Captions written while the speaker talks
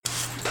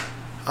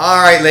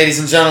All right, ladies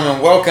and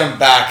gentlemen, welcome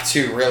back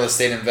to Real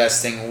Estate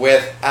Investing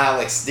with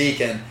Alex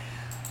Deacon.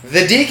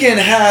 The Deacon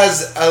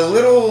has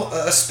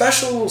a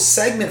special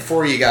segment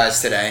for you guys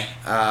today,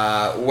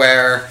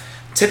 where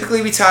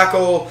typically we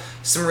tackle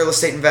some real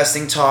estate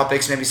investing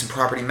topics, maybe some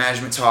property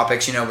management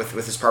topics, with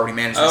this property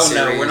management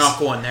series. Oh, no, we're not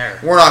going there.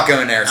 We're not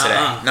going there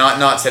today.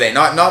 Not today.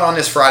 Not on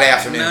this Friday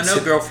afternoon.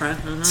 No, girlfriend.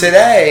 Mm-hmm.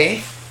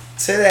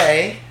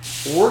 Today,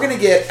 we're going to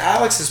get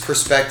Alex's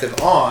perspective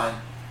on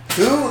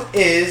who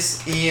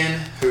is Deacon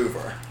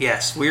Hoover.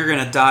 Yes, we're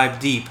going to dive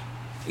deep.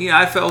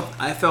 I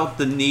felt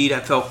the need, I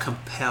felt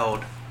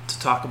compelled to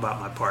talk about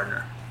my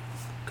partner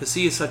because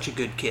he is such a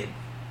good kid.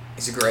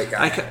 He's a great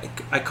guy.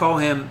 I call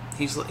him,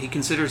 he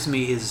considers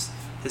me his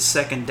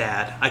second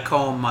dad. I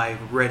call him my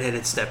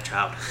redheaded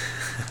stepchild.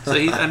 So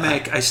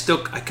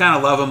I kind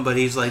of love him, but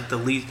he's like the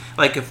least.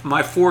 Like if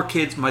my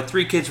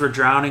three kids were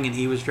drowning and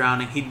he was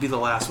drowning, he'd be the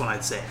last one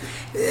I'd save.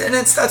 And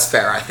that's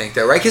fair, I think,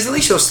 though, right? Because at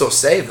least you'll still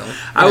save them.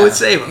 I would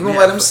save him. You won't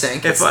let him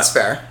sink. That's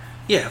fair.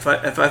 Yeah,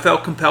 if I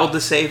felt compelled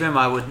to save him,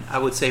 I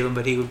would save him,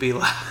 but he would be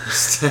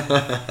last.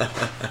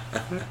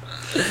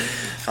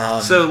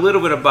 So a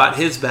little bit about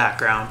his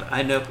background.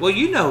 I know. Well,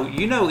 you know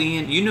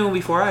Ian. You knew him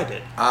before I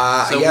did.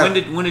 Yeah.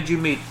 When did you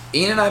meet?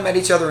 Ian and I met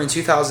each other in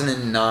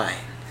 2009.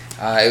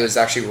 It was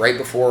actually right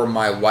before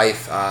my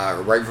wife,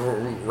 right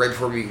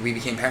before we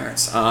became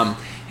parents.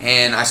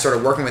 And I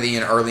started working with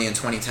Ian early in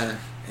 2010,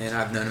 and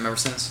I've known him ever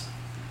since.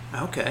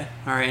 Okay.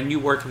 All right. And you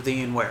worked with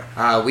Ian where?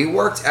 We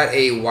worked at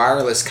a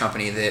wireless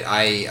company that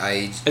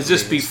I Is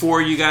this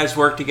before you guys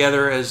worked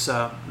together as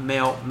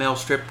male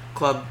strip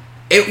club?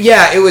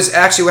 It was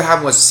actually what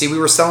happened was, we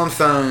were selling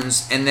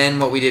phones, and then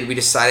what we did, we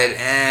decided,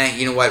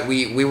 you know what,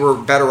 we were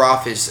better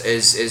off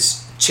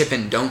as chip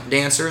and don't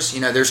dancers.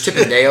 There's Chip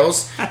and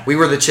Dales. We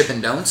were the Chip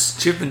and Don'ts.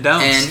 Chip and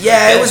Don'ts. And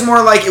it was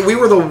more like we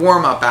were the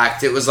warm-up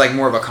act. It was like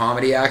more of a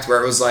comedy act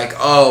where it was like,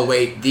 oh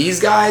wait, these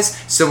guys.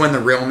 So when the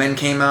real men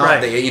came out, right,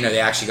 they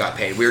actually got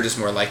paid. We were just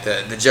more like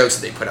the jokes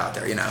that they put out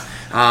there.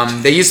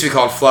 They used to be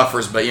called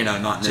fluffers, but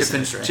not in this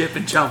industry. Chip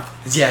and Chump.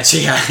 Yeah,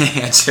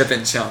 Chip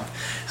and Chump.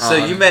 So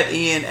you met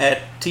Ian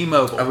at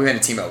T-Mobile. We met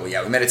at T-Mobile.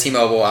 Yeah, we met at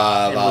T-Mobile.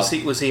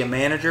 Was he a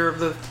manager of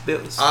the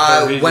business?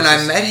 When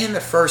I met him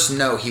at first,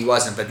 no, he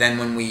wasn't. But then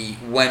when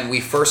we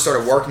first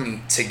started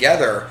working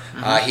together,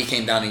 he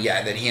came down and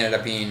then he ended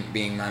up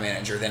being my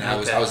manager. Then I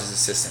was his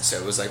assistant. So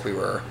it was like we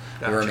were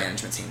a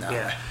management team now.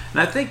 Yeah,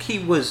 and I think he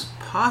was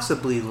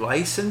possibly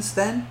licensed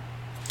then.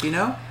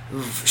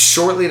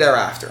 Shortly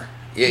thereafter.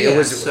 It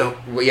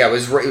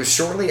was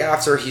shortly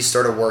after he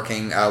started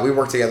working. We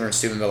worked together in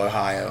Steubenville,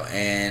 Ohio,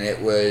 and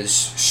it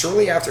was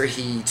shortly after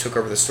he took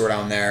over the store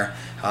down there.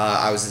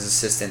 I was his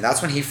assistant.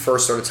 That's when he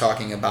first started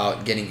talking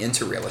about getting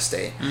into real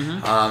estate.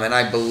 And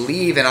I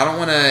believe, and I don't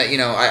want to,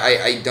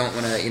 I don't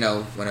want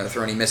to,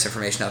 throw any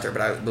misinformation out there,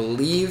 but I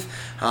believe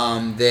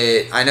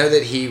that I know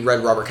that he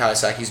read Robert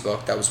Kiyosaki's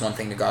book. That was one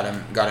thing that got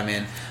him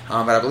in.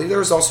 But I believe there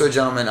was also a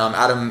gentleman,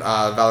 Adam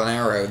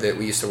Valinaro, that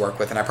we used to work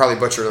with, and I probably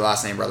butchered the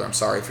last name, brother. I'm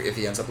sorry if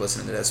he ends up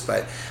listening to this,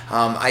 but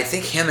I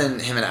think him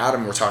and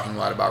Adam were talking a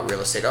lot about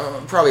real estate,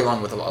 probably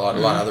along with a lot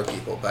of other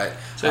people. But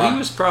so he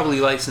was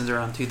probably licensed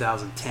around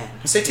 2010.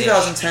 Say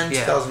 2010,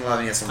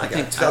 2011, something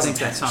like that. I think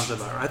that sounds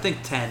about right. I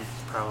think 10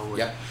 probably.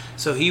 Yep.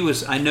 So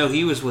I know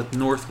he was with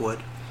Northwood.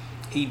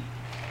 He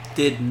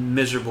did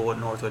miserable at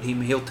Northwood.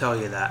 He'll tell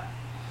you that.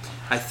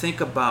 I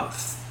think about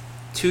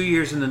 2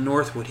 years into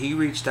Northwood, he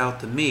reached out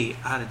to me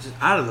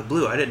out of the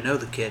blue. I didn't know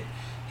the kid.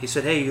 He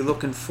said, "Hey, you're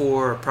looking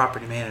for a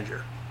property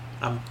manager.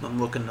 I'm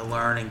looking to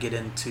learn and get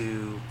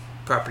into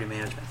property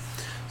management."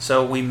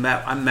 So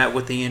I met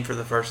with Ian for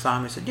the first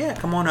time. He said, "Yeah,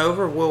 come on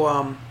over.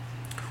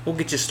 We'll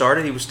get you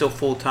started." He was still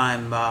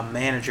full-time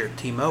manager at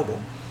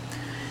T-Mobile.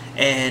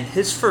 And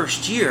his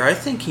first year, I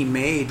think he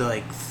made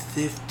like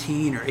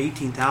 15 or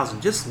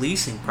 18,000 just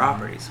leasing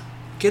properties.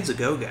 Kid's a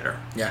go-getter.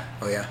 Yeah.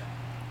 Oh yeah.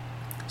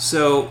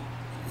 So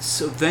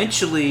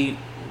eventually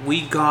we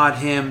got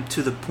him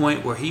to the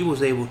point where he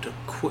was able to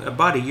quit.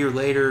 About a year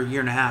later, year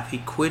and a half, he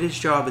quit his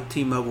job at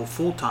T-Mobile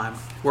full-time,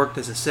 worked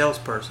as a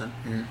salesperson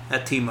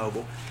at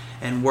T-Mobile,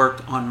 and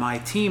worked on my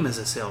team as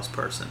a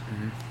salesperson.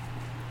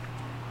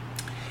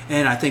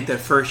 And I think that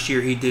first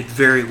year he did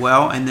very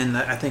well. And then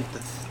I think the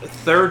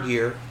third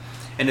year,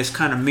 and this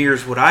kind of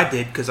mirrors what I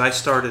did because I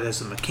started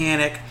as a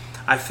mechanic.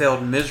 I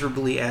failed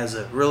miserably as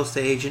a real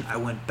estate agent. I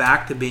went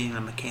back to being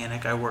a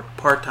mechanic. I worked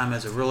part-time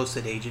as a real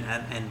estate agent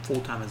and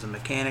full-time as a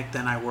mechanic.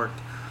 Then I worked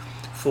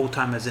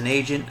full-time as an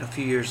agent a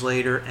few years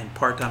later and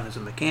part-time as a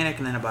mechanic.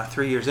 And then about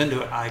 3 years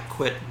into it, I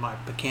quit my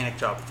mechanic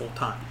job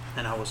full-time.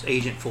 And I was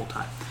agent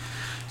full-time.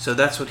 So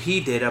that's what he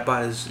did.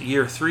 About his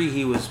year 3,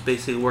 he was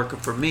basically working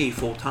for me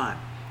full-time.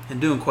 And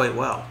doing quite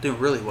well, doing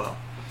really well.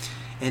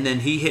 And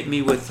then he hit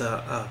me with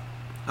a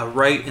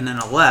right and then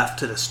a left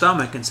to the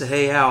stomach and said,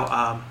 "Hey Al,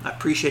 I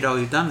appreciate all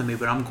you've done to me,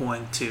 but I'm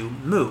going to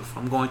move.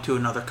 I'm going to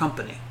another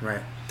company."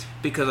 Right.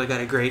 Because I got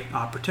a great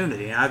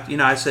opportunity.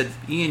 And I said,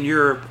 "Ian,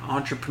 you're an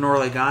entrepreneur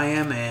like I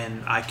am,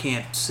 and I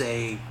can't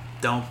say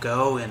don't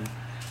go. And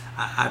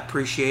I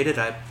appreciate it.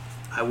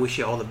 I wish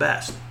you all the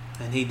best."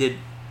 And he did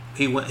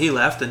he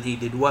left and he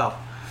did well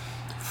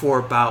for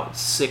about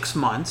 6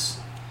 months.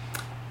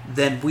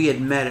 Then we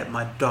had met at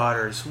my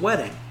daughter's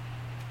wedding.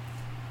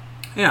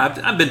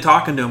 I've been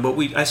talking to him, but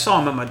I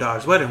saw him at my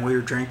daughter's wedding. We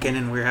were drinking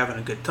and we were having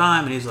a good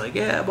time, and he's like,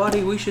 "Yeah,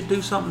 buddy, we should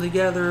do something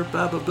together."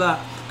 Blah blah blah,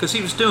 because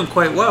he was doing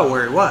quite well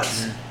where he was.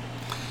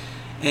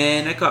 Mm-hmm.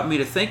 And it got me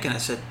to thinking. I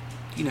said,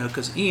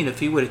 because Ian,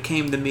 if he would have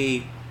came to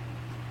me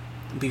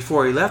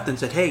before he left and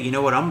said, "Hey, you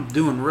know what? I'm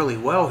doing really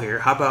well here.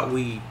 How about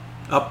we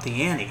up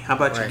the ante? How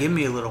about you give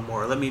me a little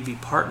more? Let me be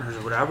partners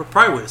or whatever." I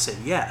probably would have said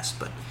yes,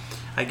 but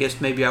I guess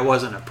maybe I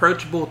wasn't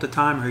approachable at the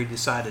time, or he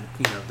decided,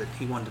 that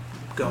he wanted to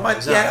go on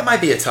his own. Yeah, it might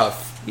be a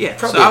tough. Yeah,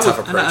 probably so a tough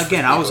approach. And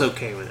again, I was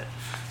okay with it.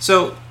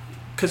 So,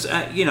 because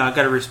I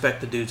got to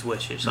respect the dude's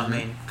wishes. Mm-hmm. I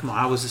mean, come on,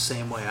 I was the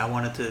same way. I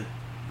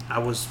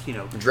was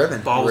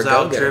driven, balls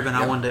out, driven.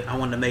 Yep. I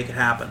wanted to make it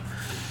happen.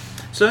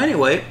 So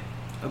anyway,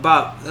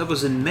 that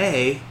was in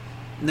May.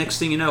 Next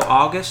thing you know,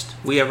 August,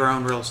 we have our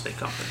own real estate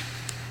company.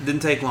 It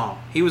didn't take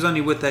long. He was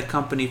only with that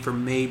company for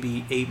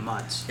maybe 8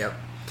 months. Yep.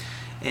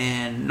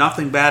 And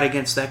nothing bad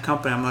against that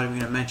company. I'm not even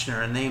going to mention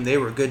her name. They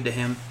were good to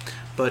him.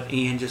 But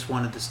Ian just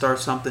wanted to start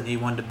something. He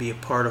wanted to be a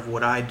part of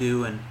what I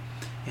do, and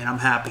I'm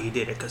happy he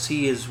did it, because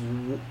he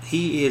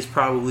is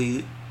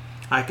probably,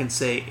 I can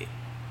say,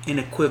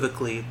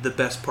 unequivocally the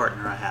best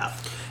partner I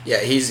have.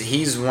 Yeah,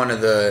 he's one of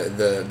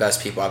the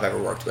best people I've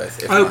ever worked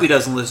with. I hope he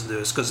doesn't listen to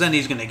this, because then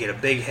he's going to get a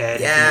big head.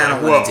 Yeah, I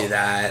don't want to do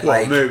that.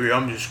 Well, maybe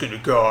I'm just going to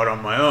go out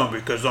on my own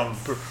because I'm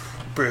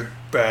big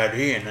bad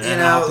Ian,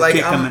 and I'll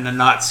kick him in the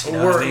nuts.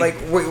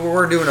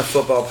 We're doing a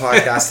football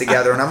podcast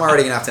together, and I'm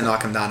already gonna have to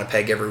knock him down a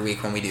peg every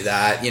week when we do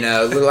that.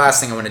 The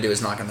last thing I want to do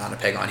is knock him down a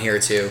peg on here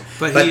too.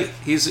 But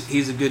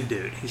he's a good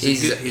dude.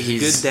 He's a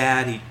good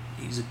dad.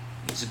 He's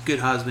a good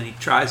husband. He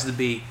tries to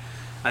be.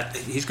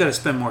 He's got to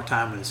spend more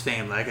time with his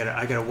family. I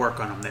got to work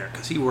on him there,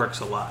 because he works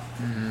a lot.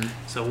 Mm-hmm.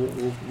 So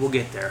we'll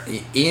get there.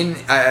 Ian,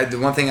 the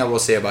one thing I will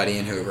say about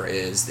Ian Hoover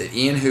is that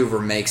Ian Hoover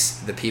makes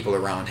the people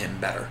around him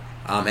better.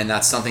 And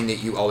that's something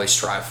that you always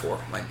strive for.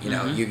 Like,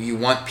 mm-hmm. you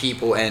want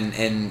people,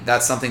 and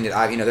that's something that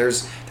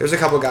there's a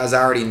couple of guys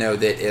I already know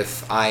that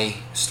if I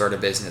start a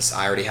business,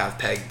 I already have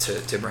pegged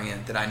to bring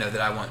in, that I know that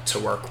I want to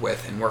work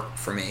with and work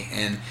for me,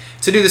 and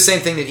to do the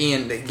same thing that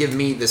Ian, that give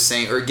me the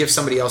same, or give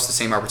somebody else the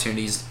same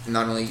opportunities.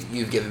 Not only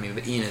you've given me,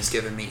 but Ian has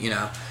given me.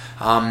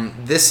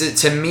 This is,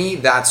 to me,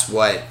 that's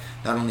what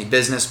not only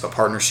business but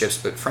partnerships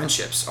but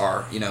friendships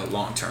are,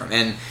 long term.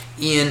 And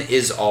Ian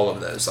is all of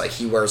those. Like,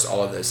 he wears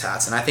all of those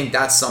hats, and I think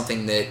that's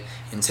something that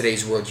in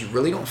today's world you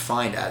really don't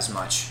find as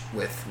much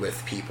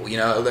with people.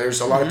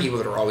 There's a lot of people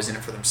that are always in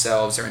it for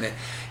themselves, or in it.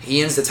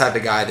 Ian's the type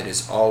of guy that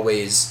is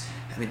always,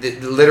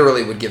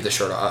 literally would give the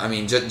shirt off.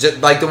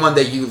 Just like the one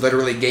that you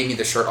literally gave me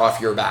the shirt off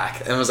your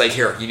back and was like,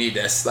 "Here, you need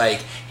this."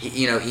 Like,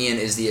 Ian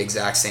is the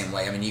exact same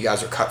way. You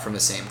guys are cut from the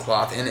same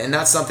cloth, and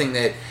that's something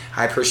that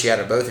I appreciate out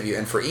of both of you.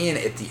 And for Ian,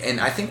 and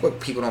I think what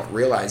people don't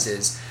realize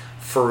is,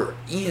 for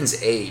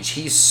Ian's age,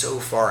 he's so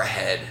far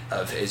ahead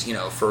of his,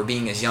 for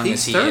being as young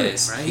as he 30,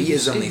 is. Right? He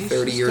is only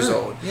 30 years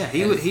old. Yeah,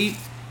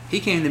 he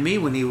came to me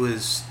when he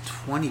was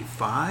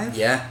 25.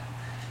 Yeah.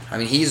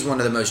 He's one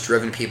of the most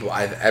driven people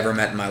I've ever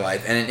met in my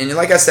life. And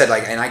like I said,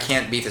 and I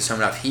can't beat this home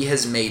enough, he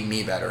has made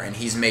me better, and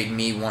he's made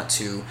me want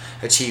to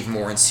achieve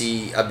more and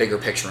see a bigger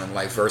picture in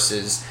life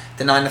versus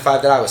the 9 to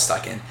 5 that I was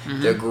stuck in.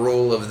 Mm-hmm. The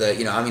gruel of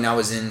I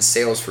was in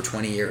sales for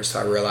 20 years, so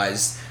I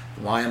realized,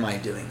 why am I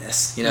doing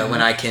this? Mm-hmm.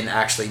 When I can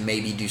actually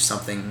maybe do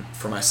something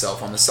for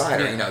myself on the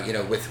side,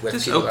 or with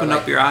just people. Open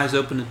up your eyes,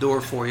 open the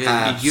door for you.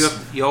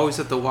 You always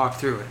have to walk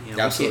through it.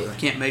 Absolutely. You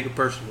can't make a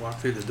person walk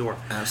through the door.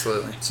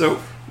 Absolutely.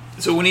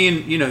 So when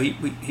Ian,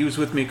 he was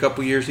with me a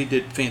couple years. He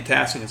did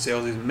fantastic in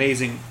sales. He's an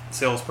amazing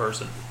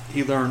salesperson.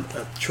 He learned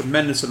a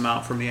tremendous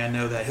amount from me. I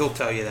know that. He'll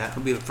tell you that.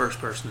 He'll be the first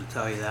person to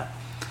tell you that.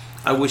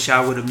 I wish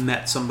I would have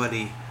met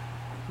somebody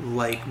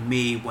like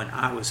me when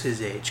I was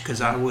his age,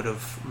 because I would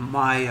have,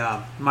 my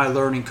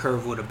learning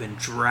curve would have been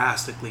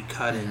drastically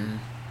cut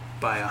in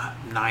by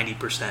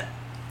 90%.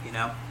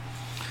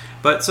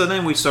 But so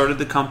then we started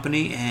the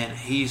company, and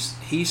he's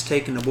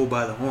taking the bull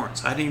by the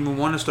horns. I didn't even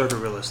want to start a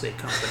real estate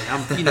company.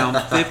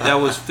 I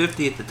was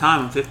 50 at the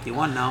time. I'm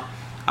 51 now.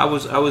 I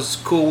was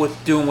cool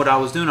with doing what I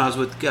was doing. I was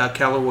with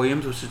Keller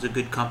Williams, which is a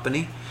good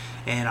company,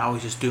 and I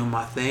was just doing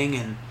my thing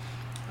and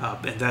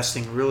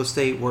investing in real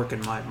estate,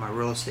 working my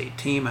real estate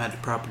team. I had the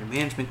property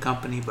management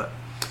company, but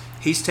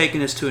he's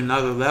taken us to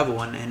another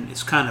level, and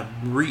it's kind of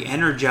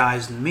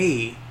re-energized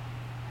me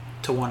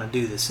to want to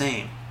do the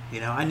same.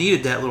 I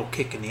needed that little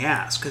kick in the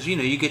ass, because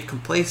you get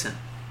complacent,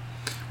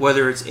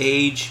 whether it's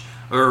age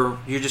or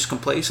you're just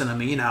complacent.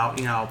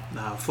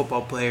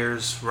 Football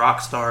players,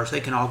 rock stars, they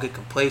can all get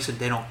complacent.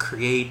 They don't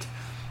create,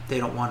 they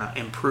don't want to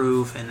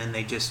improve, and then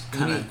they just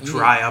kind of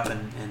dry up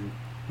and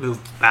move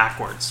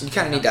backwards. You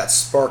kind of need that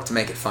spark to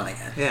make it fun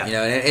again. Yeah.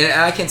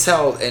 And I can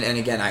tell, and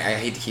again, I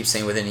hate to keep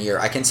saying within a year,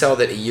 I can tell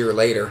that a year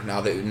later,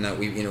 now that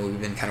we've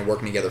been kind of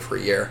working together for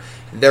a year,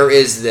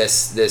 there's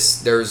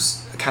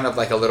kind of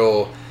like a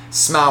little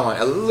smile on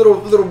a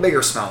little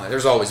bigger smile on it.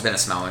 There's always been a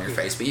smile on your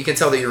face, but you can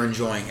tell that you're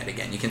enjoying it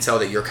again. You can tell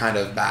that you're kind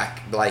of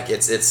back, like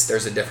it's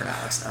there's a different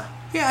Alex now.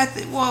 Yeah, I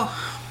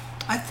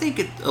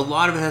think a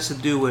lot of it has to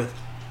do with,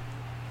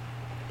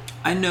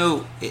 I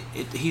know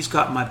he's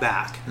got my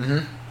back.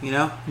 Mm-hmm. You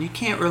know, and you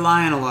can't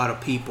rely on a lot of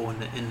people on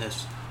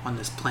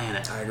this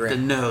planet to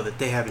know that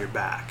they have your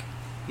back.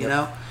 You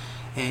know,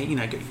 and you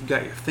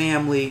got your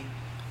family.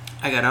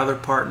 I got other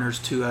partners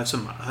too. I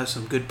have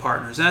some good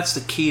partners. That's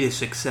the key to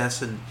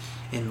success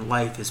in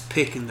life, is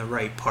picking the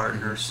right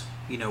partners.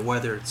 Mm-hmm. You know,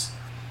 whether it's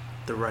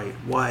the right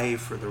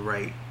wife or the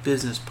right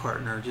business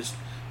partner, just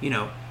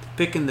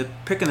picking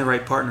the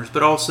right partners,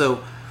 but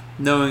also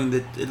knowing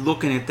that,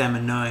 looking at them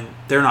and knowing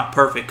they're not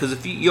perfect. Because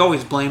if you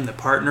always blame the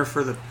partner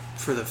for the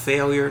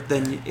failure,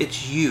 then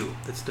it's you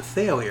that's the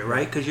failure,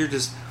 right? Because you're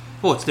just,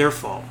 well, it's their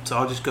fault, so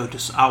I'll just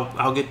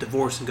I'll get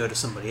divorced and go to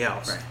somebody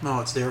else. Right.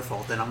 No, it's their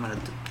fault. Then I'm going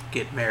to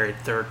get married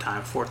third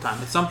time, fourth time.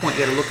 At some point,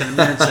 you got to look in the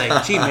mirror and say,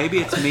 "Gee, maybe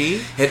it's me."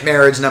 Hit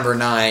marriage number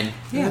 9.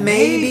 Yeah,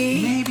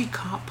 maybe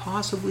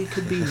possibly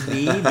could be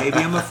me. Maybe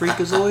I'm a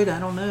freakazoid. I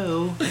don't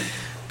know,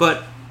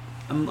 but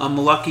I'm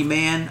a lucky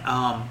man.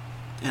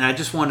 And I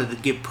just wanted to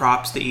give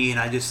props to Ian.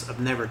 I've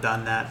never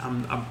done that.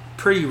 I'm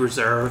pretty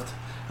reserved.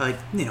 Like,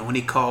 when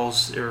he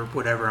calls or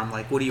whatever, I'm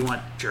like, "What do you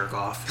want, jerk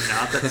off?"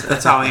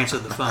 That's how I answer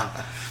the phone.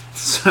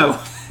 So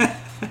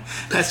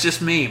that's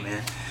just me,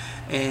 man.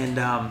 And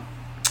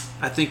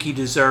I think he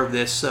deserved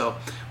this. So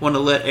I want to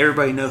let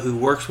everybody know who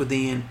works with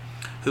Ian,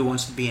 who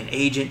wants to be an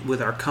agent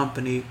with our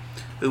company,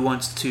 who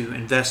wants to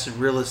invest in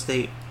real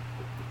estate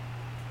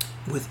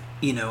with,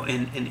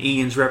 and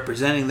Ian's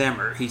representing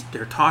them, or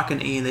they're talking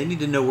to Ian. They need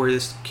to know where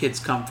this kid's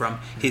come from.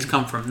 He's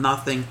come from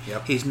nothing.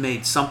 Yep. He's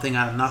made something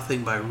out of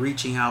nothing by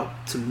reaching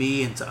out to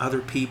me and to other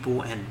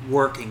people and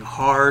working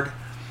hard.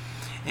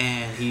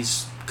 And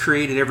he's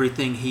created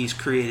everything he's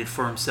created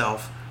for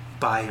himself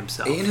by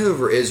himself. Ian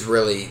Hoover is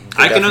really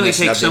I can only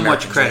take so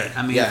much credit.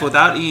 I mean,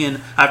 without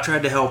Ian, I've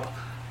tried to help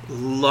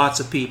lots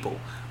of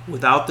people.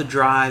 Without the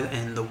drive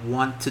and the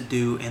want to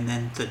do, and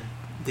then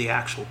the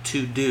actual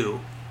to do,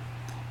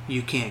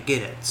 you can't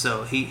get it.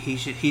 So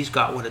he's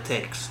got what it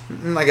takes.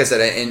 Like I said,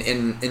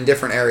 in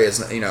different areas,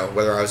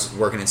 whether I was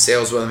working in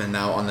sales with him and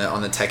now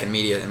on the tech and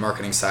media and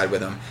marketing side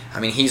with him, I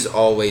mean, he's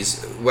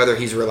always, whether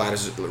he's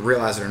realized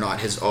it or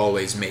not, has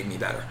always made me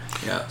better.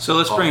 So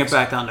let's bring it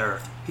back down to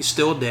earth. He's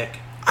still a dick.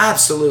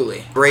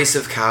 Absolutely.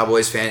 Abrasive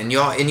Cowboys fan, and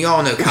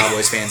y'all know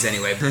Cowboys fans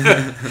anyway.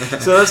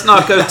 So let's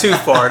not go too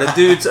far. The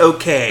dude's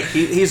okay.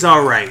 He's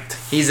all right.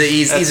 He's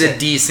a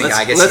decent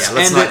guy. I guess.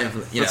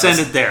 Let's end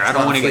it there. I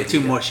don't want to get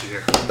too mushy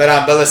here.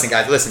 But listen,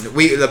 guys.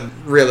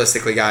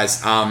 Realistically,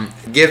 guys,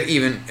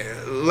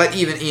 let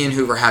even Ian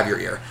Hoover have your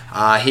ear.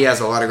 He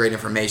has a lot of great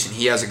information.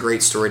 He has a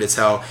great story to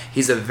tell.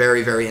 He's a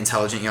very, very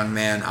intelligent young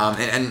man.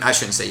 And I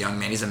shouldn't say young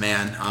man. He's a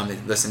man.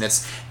 Listen,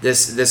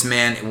 this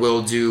man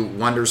will do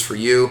wonders for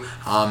you.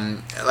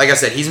 Like I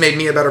said, he's made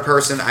me a better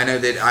person. I know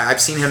that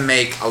I've seen him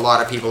make a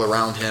lot of people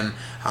around him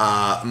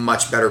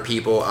much better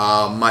people,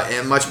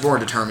 much more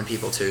determined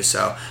people too.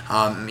 So,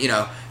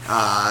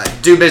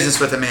 do business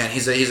with the man.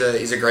 He's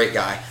a great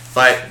guy.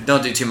 But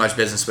don't do too much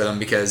business with him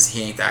because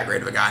he ain't that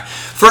great of a guy.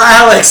 For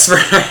Alex,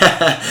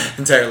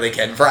 entirely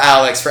kidding. For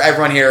Alex, for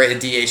everyone here at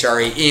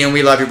DHRE, Ian,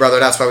 we love you, brother.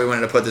 That's why we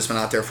wanted to put this one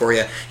out there for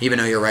you, even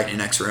though you're right in the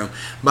next room.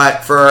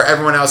 But for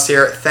everyone else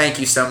here, thank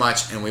you so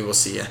much, and we will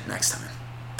see you next time.